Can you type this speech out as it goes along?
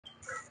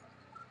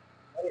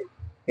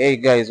Hey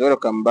guys,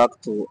 welcome back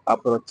to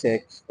Apple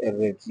Tech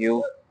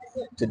Review.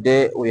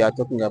 Today we are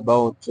talking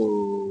about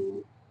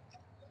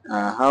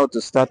how to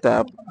start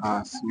up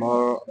a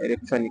small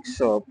electronic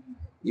shop.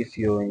 If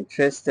you're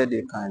interested,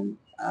 you can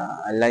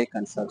like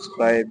and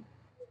subscribe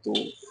to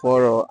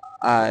follow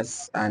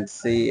us and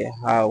see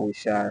how we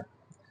shall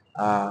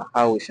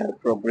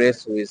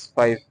progress with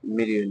 5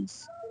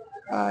 millions.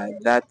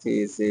 That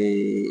is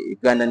a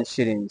Ugandan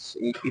shillings.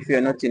 If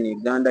you're not in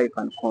Uganda, you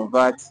can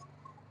convert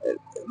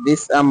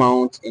this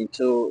amount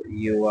into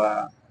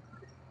your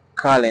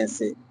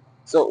currency.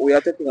 So we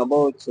are talking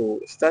about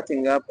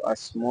starting up a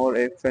small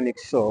electronic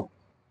shop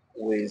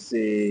with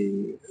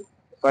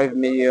 5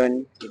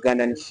 million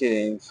Ugandan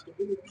shillings.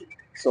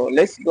 So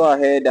let's go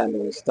ahead and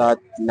we'll start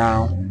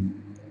now.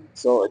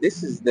 So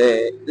this is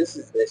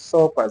the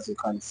shop, as you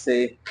can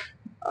see.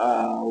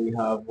 We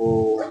have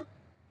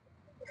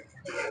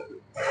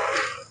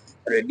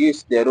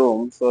reduced the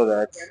room so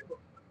that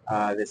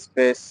the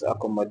space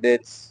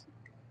accommodates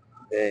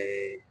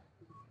the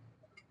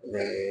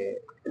the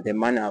the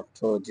money I've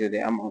told you, the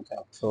amount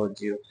I've told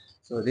you.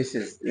 So this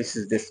is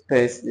the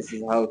space. This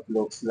is how it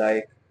looks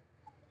like.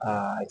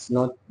 It's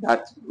not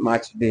that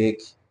much big,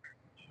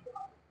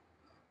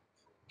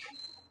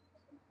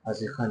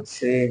 as you can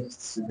see.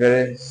 It's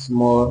very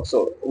small.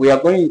 So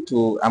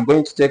I'm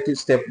going to take it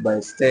step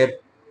by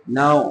step.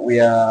 Now we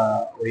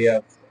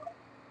have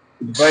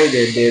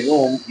divided the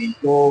room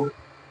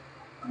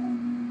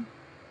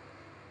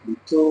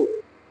into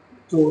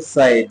two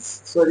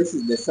sides. So this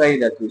is the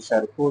side that we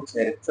shall put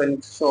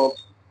electronic shop,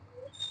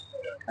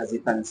 as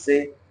you can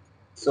see.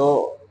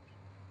 So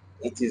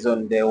it is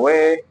on the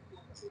way.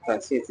 As you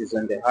can see, it is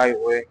on the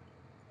highway,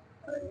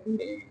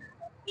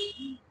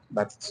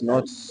 but it's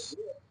not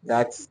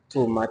that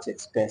too much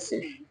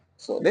expensive.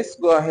 So let's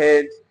go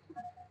ahead,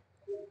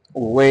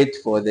 wait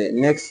for the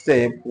next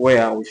step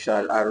where we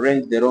shall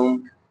arrange the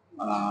room.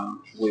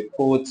 We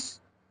put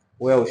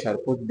where we shall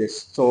put the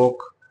stock.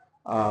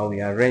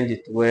 We arrange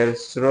it well,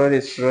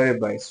 slowly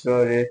by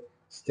slowly,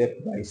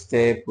 step by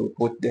step. We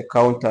put the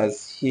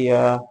counters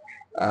here.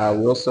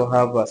 We also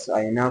have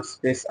enough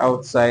space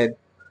outside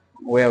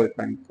where we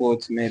can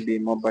put maybe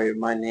mobile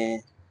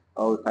money,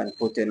 or we can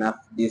put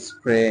enough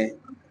display,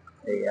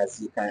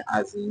 as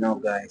you know,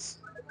 guys.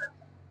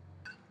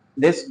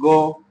 Let's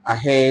go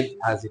ahead.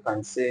 As you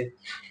can see,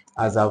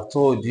 as I've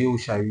told you, we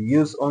shall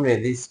use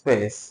only this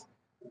space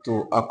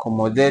to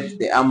accommodate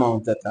the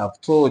amount that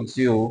I've told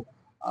you.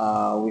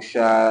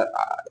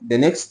 The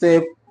next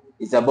step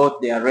is about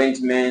the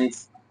arrangement,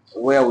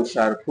 where we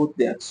shall put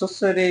the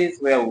accessories,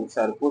 where we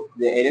shall put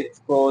the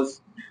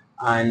electricals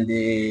and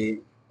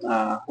the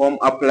home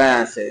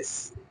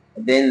appliances.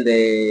 Then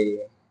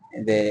the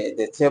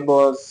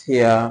tables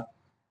here,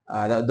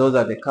 those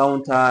are the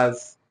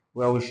counters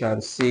where we shall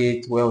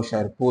sit, where we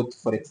shall put,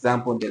 for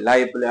example, the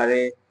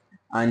library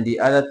and the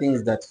other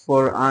things that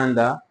fall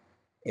under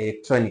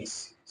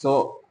electronics.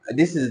 So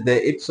this is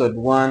the episode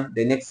one.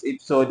 The next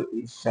episode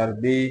shall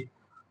be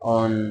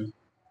on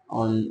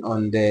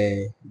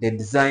the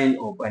design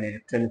of an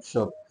electronic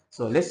shop.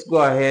 So let's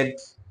go ahead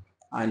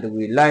and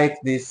we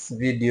like this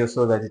video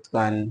so that it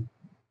can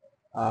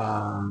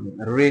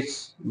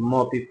reach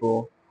more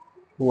people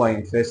who are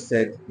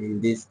interested in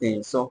these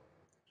things. So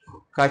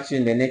catch you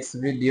in the next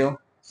video.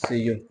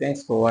 See you.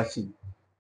 Thanks for watching.